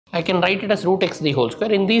I can write it as root x the whole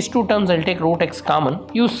square. In these two terms, I'll take root x common.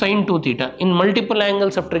 Use sin 2 theta. In multiple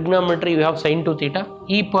angles of trigonometry, we have sin 2 theta.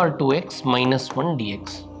 E power 2x minus 1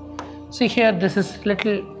 dx. See here, this is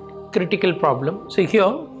little critical problem. So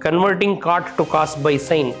here, converting cot to cos by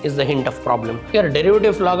sin is the hint of problem. Here,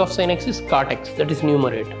 derivative log of sin x is cot x, that is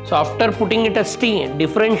numerator. So after putting it as t,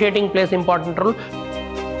 differentiating plays important role.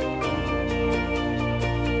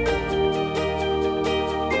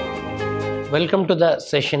 Welcome to the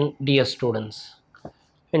session, dear students.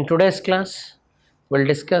 In today's class, we'll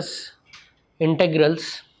discuss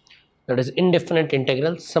integrals, that is indefinite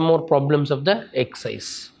integrals, some more problems of the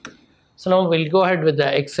exercise. So now we'll go ahead with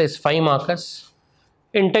the exercise 5 markers.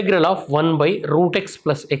 Integral of 1 by root x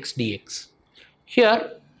plus x dx.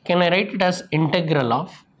 Here, can I write it as integral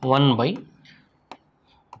of 1 by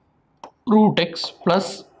root x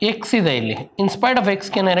plus x is the in spite of x,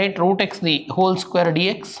 can I write root x the whole square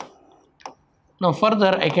dx? Now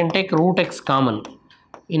further, I can take root x common.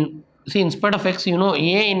 In spite of x, you know,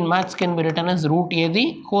 a in maths can be written as root a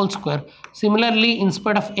the whole square. Similarly, in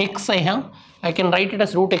spite of x I can write it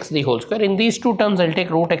as root x the whole square. In these two terms, I'll take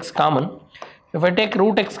root x common. If I take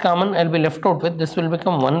root x common, I'll be left out with, this will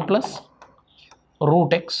become 1 plus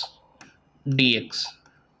root x dx.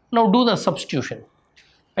 Now do the substitution.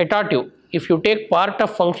 I taught you, if you take part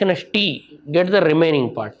of function as t, get the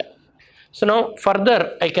remaining part. So now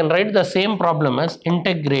further, I can write the same problem as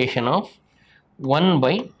integration of 1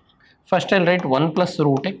 by, first I'll write 1 plus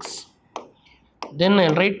root x, then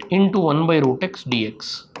I'll write into 1 by root x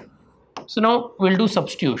dx. So now we'll do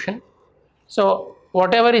substitution. So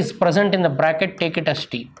whatever is present in the bracket, take it as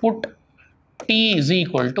t. Put t is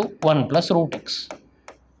equal to 1 plus root x.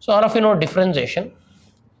 So all of you know differentiation.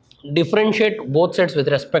 Differentiate both sides with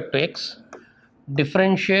respect to x.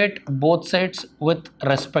 Differentiate both sides with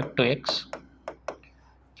respect to x.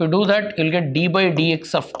 If you do that, you'll get d by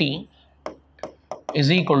dx of t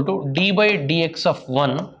is equal to d by dx of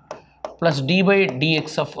 1 plus d by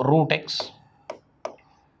dx of root x.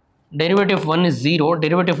 Derivative of 1 is 0,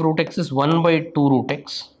 derivative of root x is 1 by 2 root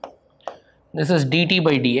x. This is dt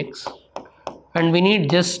by dx, and we need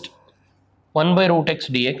just 1 by root x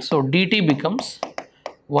dx. So dt becomes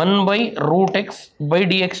 1 by root x by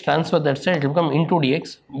dx, transfer that side, it will become into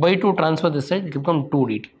dx, by 2 transfer this side, it will become 2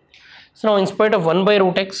 dt. So now in spite of 1 by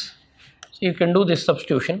root x, so you can do this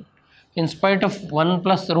substitution. In spite of 1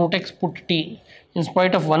 plus root x, put t, in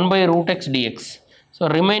spite of 1 by root x dx. So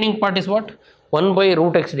remaining part is what? 1 by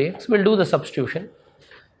root x dx. We'll do the substitution.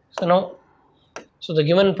 So now, so the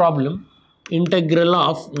given problem, integral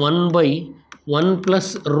of 1 by 1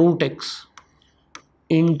 plus root x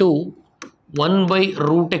into 1 by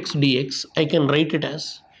root x dx, I can write it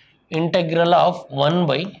as integral of 1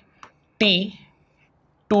 by t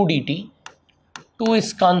 2 dt. 2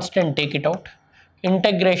 is constant, take it out.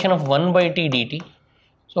 Integration of 1 by t dt.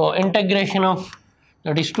 So integration of,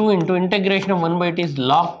 that is 2 into integration of 1 by t is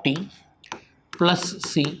log t plus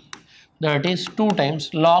c, that is 2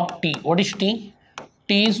 times log t. What is t?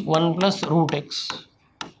 T is 1 plus root x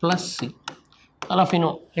plus c. All of you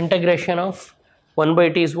know integration of 1 by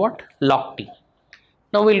t is what? Log t.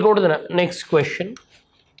 Now we'll go to the next question.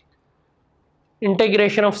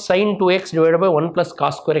 Integration of sin 2x divided by 1 plus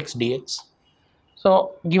cos square x dx.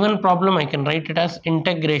 So given problem, I can write it as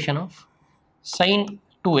integration of sin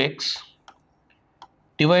 2x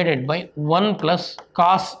divided by 1 plus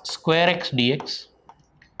cos square x dx.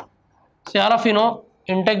 See, all of you know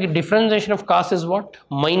differentiation of cos is what?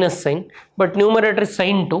 Minus sin, but numerator is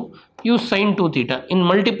sin 2. Use sin 2 theta. In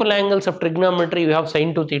multiple angles of trigonometry, we have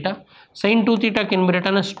sin 2 theta. Sin 2 theta can be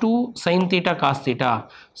written as 2 sin theta cos theta.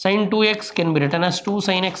 Sin 2x can be written as 2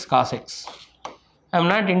 sin x cos x. I am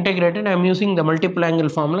not integrated, I am using the multiple angle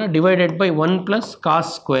formula, divided by 1 plus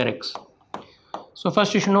cos square x. So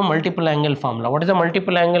first you should know multiple angle formula. What is the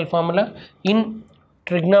multiple angle formula? In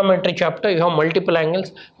trigonometry chapter, you have multiple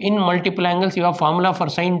angles. In multiple angles, you have formula for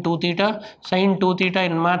sin 2 theta. Sin 2 theta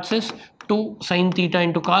in maths is 2 sin theta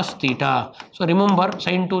into cos theta. So remember,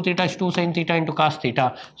 sin 2 theta is 2 sin theta into cos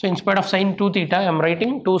theta. So in spite of sin 2 theta, I am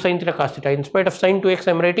writing 2 sin theta cos theta. In spite of sin 2x,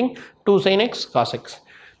 I am writing 2 sin x cos x.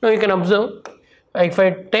 Now you can observe, if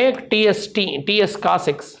I take t as cos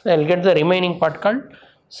x, I will get the remaining part called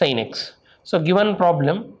sin x. So given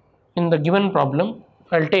problem, in the given problem,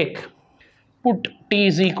 I will take, put t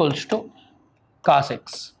is equals to cos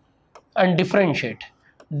x and differentiate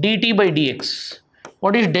dt by dx.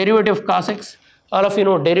 What is derivative of cos x? All of you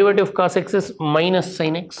know derivative of cos x is minus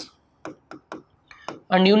sin x,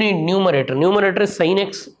 and you need numerator. Numerator is sin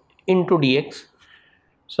x into dx.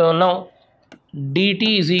 So now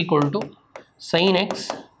dt is equal to sin x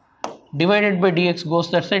divided by dx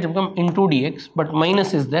goes that side, it will become into dx, but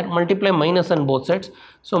minus is there, multiply minus on both sides,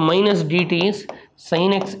 so minus dt is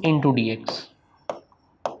sin x into dx.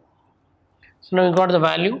 So now you got the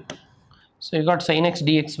value, so you got sin x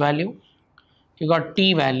dx value, you got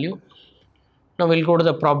t value. Now we'll go to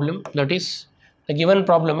the problem, that is the given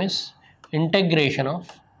problem is integration of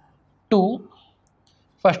 2,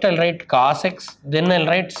 first I'll write cos x, then I'll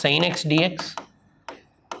write sin x dx,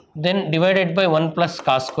 then divided by 1 plus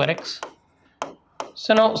cos square x.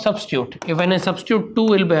 So now substitute. If when I substitute 2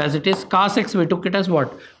 will be as it is, cos x we took it as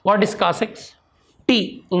what? What is cos x?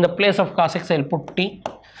 T. In the place of cos x I will put t.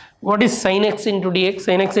 What is sin x into dx?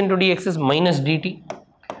 Sin x into dx is minus dt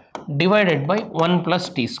divided by 1 plus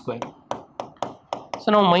t square.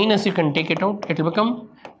 So now minus you can take it out. It will become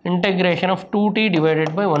integration of 2t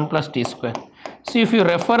divided by 1 plus t square. So if you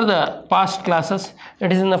refer the past classes,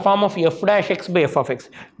 it is in the form of f dash x by f of x.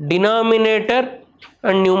 Denominator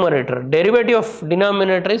and numerator. Derivative of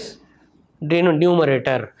denominator is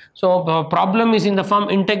numerator. So the problem is in the form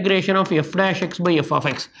integration of f dash x by f of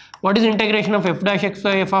x. What is integration of f dash x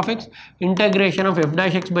by f of x? Integration of f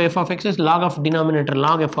dash x by f of x is log of denominator,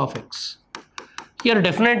 log f of x. Here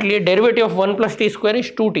definitely derivative of 1 plus t square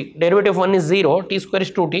is 2t. Derivative of 1 is 0, t square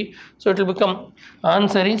is 2t. So it will become,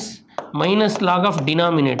 answer is minus log of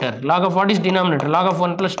denominator. Log of what is denominator? Log of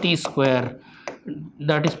 1 plus t square,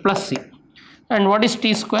 that is plus c. And what is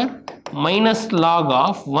t square? Minus log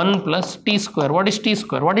of 1 plus t square. What is t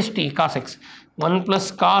square? What is t? Cos x. 1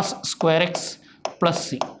 plus cos square x plus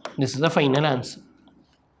c. This is the final answer.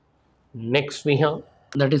 Next we have,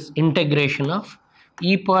 that is integration of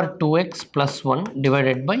e power 2x plus 1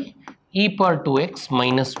 divided by e power 2x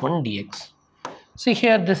minus 1 dx. See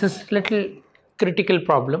here, this is little critical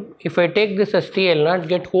problem. If I take this as t, I will not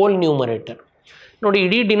get whole numerator. Now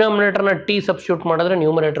the denominator na t substitute madadre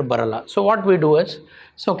numerator barala. So what we do is,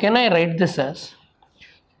 so can I write this as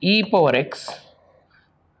e power x,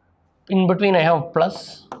 in between I have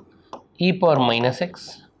plus e power minus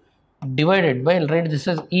x divided by, I will write this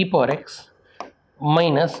as e power x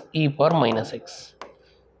minus e power minus x.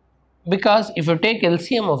 Because if you take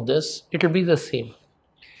LCM of this, it will be the same.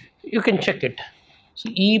 You can check it. So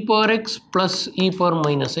e power x plus e power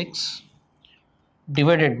minus x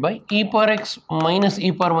divided by e power x minus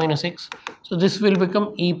e power minus x. So this will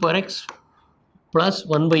become e power x plus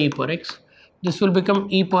 1 by e power x. This will become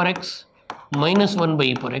e power x minus 1 by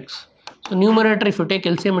e power x. So numerator, if you take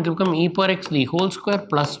LCM, it will become e power x the whole square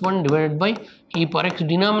plus 1 divided by e power x.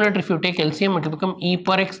 Denominator, if you take LCM, it will become e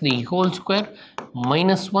power x the whole square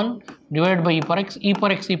minus 1 divided by e power x. E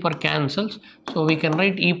power x, e power cancels. So we can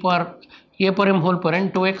write e power a power m whole power n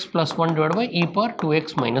 2x plus 1 divided by e power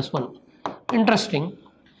 2x minus 1. Interesting.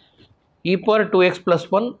 E power 2x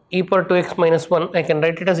plus 1, e power 2x minus 1, I can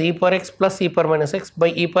write it as e power x plus e power minus x by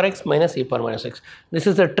e power x minus e power minus x. This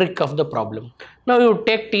is the trick of the problem. Now you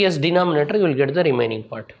take t as denominator, you will get the remaining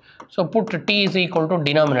part. So put t is equal to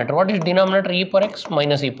denominator. What is denominator? E power x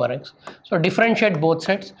minus e power x. So differentiate both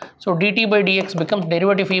sides. So dt by dx becomes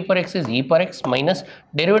derivative of e power x is e power x minus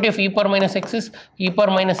derivative of e power minus x is e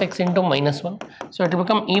power minus x into minus 1. So it will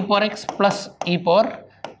become e power x plus e power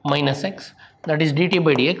minus x, that is dt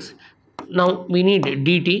by dx. Now we need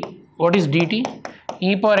dt. What is dt?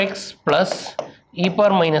 E power x plus e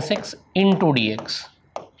power minus x into dx.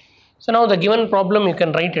 So now the given problem you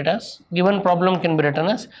can write it as, given problem can be written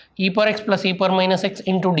as e power x plus e power minus x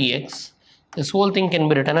into dx. This whole thing can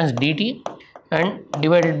be written as dt and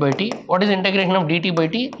divided by t. What is integration of dt by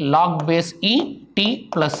t? Log base e t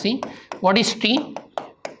plus c. What is t?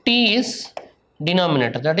 T is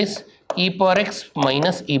denominator, that is e power x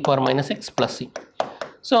minus e power minus x plus c.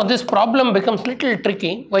 So this problem becomes little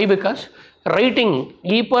tricky. Why? Because writing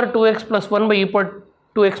e power 2x plus 1 by e power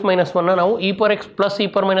 2x minus 1 now e power x plus e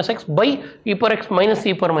power minus x by e power x minus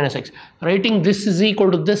e power minus x. Writing this is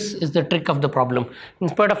equal to this is the trick of the problem.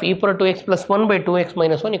 Instead of e power 2x plus 1 by 2x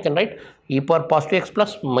minus 1, you can write e power positive x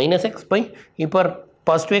plus minus x by e power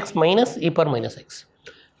positive x minus e power minus x.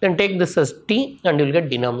 Then take this as t and you will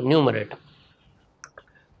get numerator.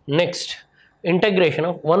 Next, integration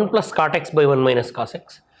of 1 plus cot x by 1 minus cos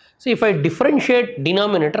x. See, if I differentiate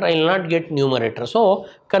denominator, I will not get numerator. So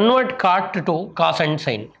convert cot to cos and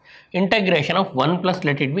sin. Integration of 1 plus,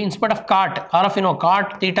 let it be, instead of cot, all of you know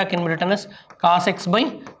cot theta can be written as cos x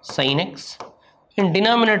by sin x. In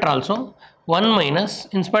denominator also 1 minus,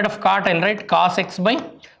 instead of cot I will write cos x by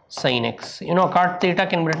sin x. You know cot theta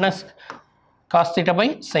can be written as cos theta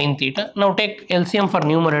by sin theta. Now take LCM for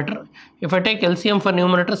numerator. If I take LCM for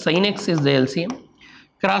numerator, sin x is the LCM.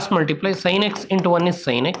 Cross multiply, sin x into 1 is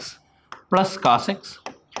sin x plus cos x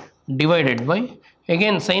divided by,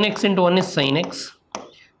 again sin x into 1 is sin x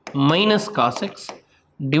minus cos x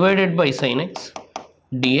divided by sin x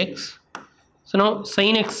dx. So now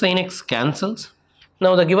sin x cancels.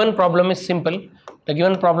 Now the given problem is simple. The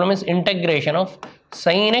given problem is integration of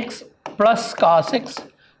sin x plus cos x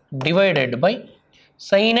divided by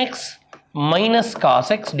sin x minus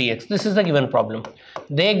cos x dx. This is the given problem.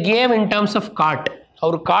 They gave in terms of cot.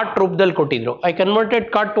 Our cot ರೂಪದಲ್ಲಿ ಕೊಟ್ಟಿದ್ರು. I converted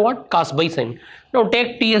cot to what? Cos by sin. Now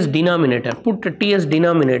take t as denominator. Put t as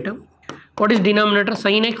denominator. What is denominator?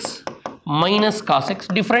 Sin x minus cos x.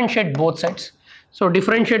 Differentiate both sides. So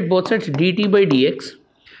differentiate both sides dt by dx.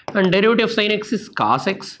 And derivative of sin x is cos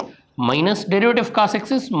x minus derivative of cos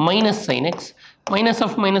x is minus sin x. Minus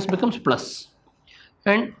of minus becomes plus.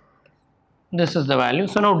 And this is the value.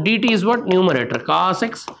 So now dt is what? Numerator. Cos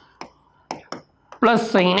x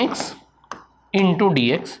plus sin x into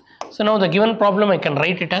dx. So now the given problem I can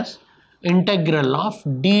write it as integral of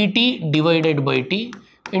dt divided by t.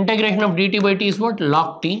 Integration of dt by t is what?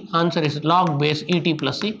 Log t. Answer is log base et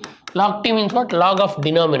plus c. Log t means what? Log of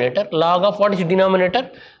denominator. Log of what is denominator?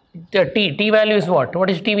 The t. T value is what? What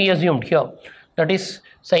is t we assumed here? That is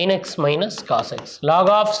sin x minus cos x. Log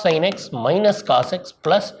of sin x minus cos x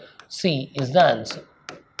plus c is the answer.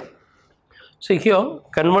 So here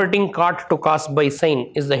converting cot to cos by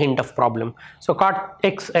sin is the hint of problem. So cot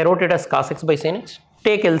x I wrote it as cos x by sin x.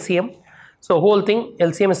 Take LCM. So whole thing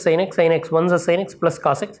LCM is sin x 1 is sin x plus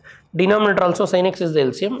cos x. Denominator also sin x is the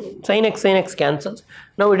LCM. Sin x cancels.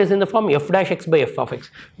 Now it is in the form f dash x by f of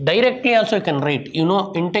x. Directly also you can write,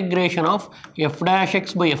 integration of f dash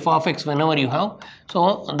x by f of x whenever you have.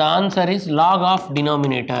 So the answer is log of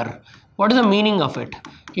denominator. What is the meaning of it?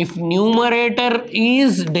 If numerator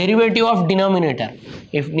is derivative of denominator,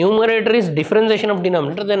 if numerator is differentiation of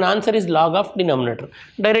denominator, then answer is log of denominator.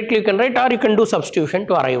 Directly you can write, or you can do substitution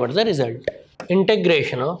to arrive at the result.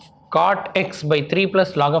 Integration of cot x by 3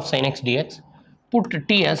 plus log of sin x dx. Put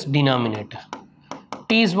t as denominator.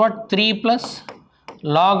 T is what? 3 plus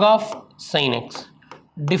log of sin x.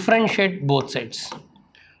 Differentiate both sides.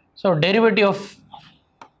 So derivative of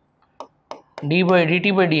d by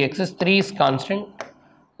dt by dx is 3 is constant.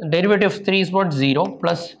 Derivative of 3 is what? 0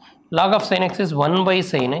 plus log of sin x is 1 by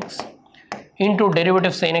sin x into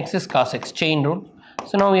derivative of sin x is cos x, chain rule.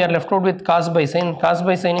 So now we are left out with cos by sin. Cos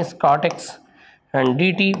by sin is cot x and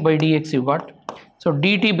dt by dx you got. So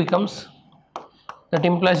dt becomes, that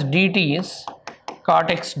implies dt is cot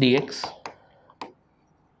x dx.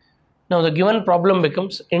 Now the given problem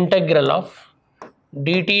becomes integral of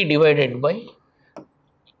dt divided by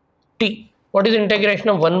t. What is integration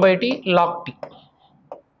of 1 by t? Log t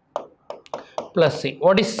plus c.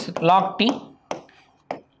 What is log t?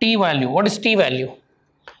 T value. What is t value?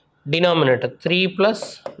 Denominator 3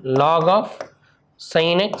 plus log of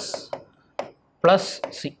sin x plus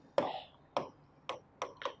c.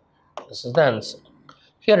 This is the answer.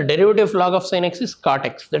 Here derivative log of sin x is cot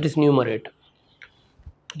x, that is numerator.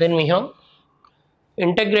 Then we have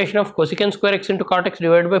integration of cosecant square x into cot x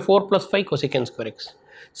divided by 4 plus 5 cosecant square x.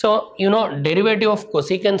 So derivative of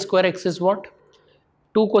cosecant square x is what?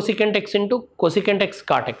 2 cosecant x into cosecant x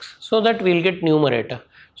cot x. So that we will get numerator.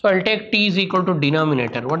 So I will take t is equal to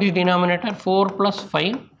denominator. What is denominator? 4 plus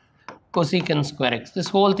 5 cosecant square x. This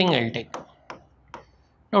whole thing I will take.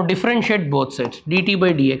 Now differentiate both sides. dt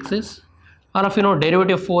by dx is, or if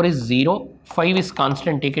derivative of 4 is 0, 5 is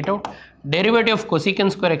constant, take it out. Derivative of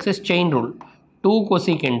cosecant square x is chain rule. 2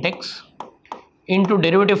 cosecant x into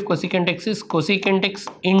derivative of cosecant x is cosecant x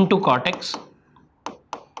into cot x.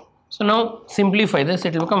 So now simplify this,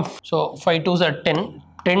 it will become, so 5 2s are 10.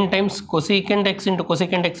 10 times cosecant x into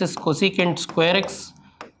cosecant x is cosecant square x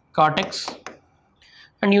cot x,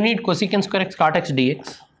 and you need cosecant square x cot x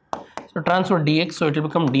dx. So transfer dx, so it will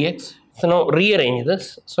become dx. So now rearrange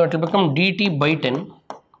this, so it will become dt by 10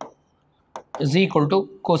 is equal to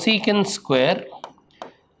cosecant square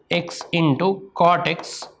x into cot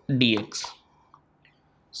x dx.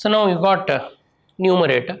 So now you got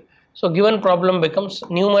numerator. So given problem becomes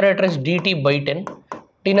numerator is dt by 10,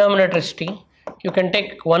 denominator is t. You can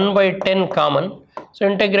take 1 by 10 common. So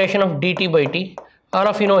integration of dt by t, or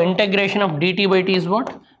of integration of dt by t is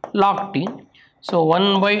what? Log t. So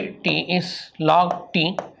 1 by t is log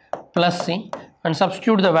t plus c, and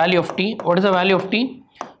substitute the value of t. What is the value of t?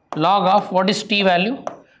 Log of, what is t value?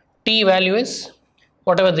 T value is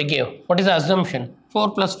whatever they gave. What is the assumption?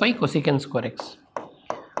 4 plus 5 cosecant square x.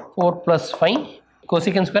 4 plus 5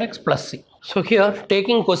 cosecant square x plus c. So here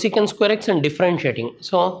taking cosecant square x and differentiating.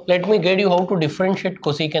 So let me guide you how to differentiate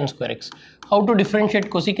cosecant square x. How to differentiate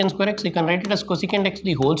cosecant square x? You can write it as cosecant x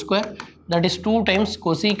the whole square, that is 2 times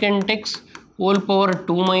cosecant x whole power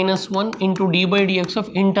 2 minus 1 into d by dx of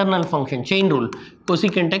internal function, chain rule,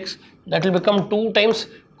 cosecant x, that will become 2 times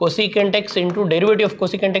cosecant x into derivative of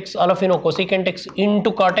cosecant x, all of you know cosecant x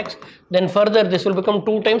into cot x, then further this will become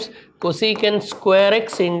 2 times cosecant square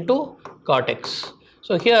x into cot x.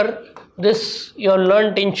 So here this you have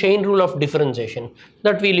learnt in chain rule of differentiation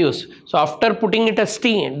that we'll use. So after putting it as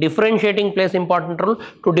t, differentiating plays important role.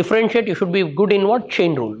 To differentiate you should be good in what?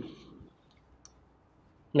 Chain rule.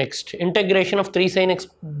 Next, integration of 3 sin x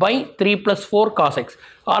by 3 plus 4 cos x.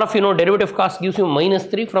 All of you know derivative cos gives you minus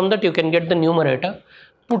 3. From that you can get the numerator.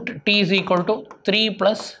 Put t is equal to 3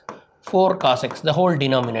 plus 4 cos x, the whole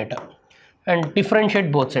denominator, and differentiate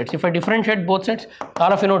both sides. If I differentiate both sides,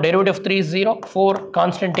 all of you know derivative of 3 is 0, 4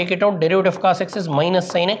 constant, take it out, derivative of cos x is minus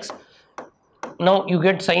sin x. Now you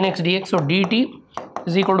get sin x dx, so dt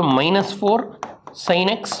is equal to minus 4 sin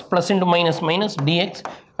x plus into minus minus dx,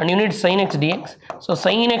 and you need sin x dx. So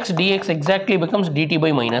sin x dx exactly becomes dt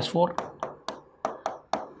by minus 4.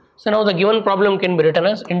 So now the given problem can be written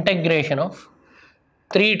as integration of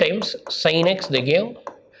 3 times sin x they gave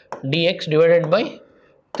dx divided by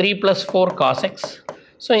 3 plus 4 cos x.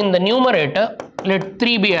 So in the numerator let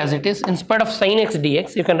 3 be as it is. Instead of sin x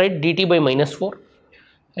dx you can write dt by minus 4.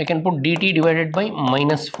 I can put dt divided by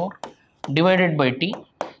minus 4 divided by t.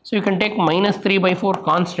 So you can take minus 3 by 4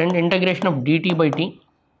 constant, integration of dt by t.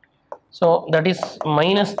 So that is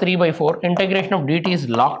minus 3 by 4, integration of dt is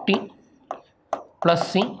log t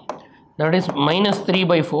plus c, that is minus 3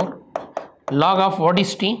 by 4 log of what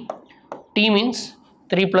is t? T means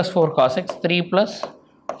 3 plus 4 cos x, 3 plus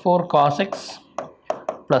 4 cos x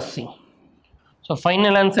plus c. So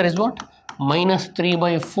final answer is what? Minus 3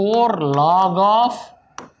 by 4 log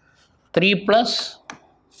of 3 plus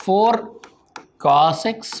 4 cos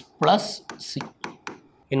x plus c.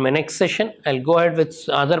 In my next session, I'll go ahead with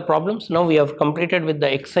other problems. Now we have completed with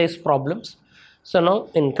the exercise problems. So now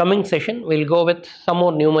in coming session, we'll go with some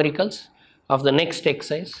more numericals of the next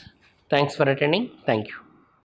exercise. Thanks for attending. Thank you.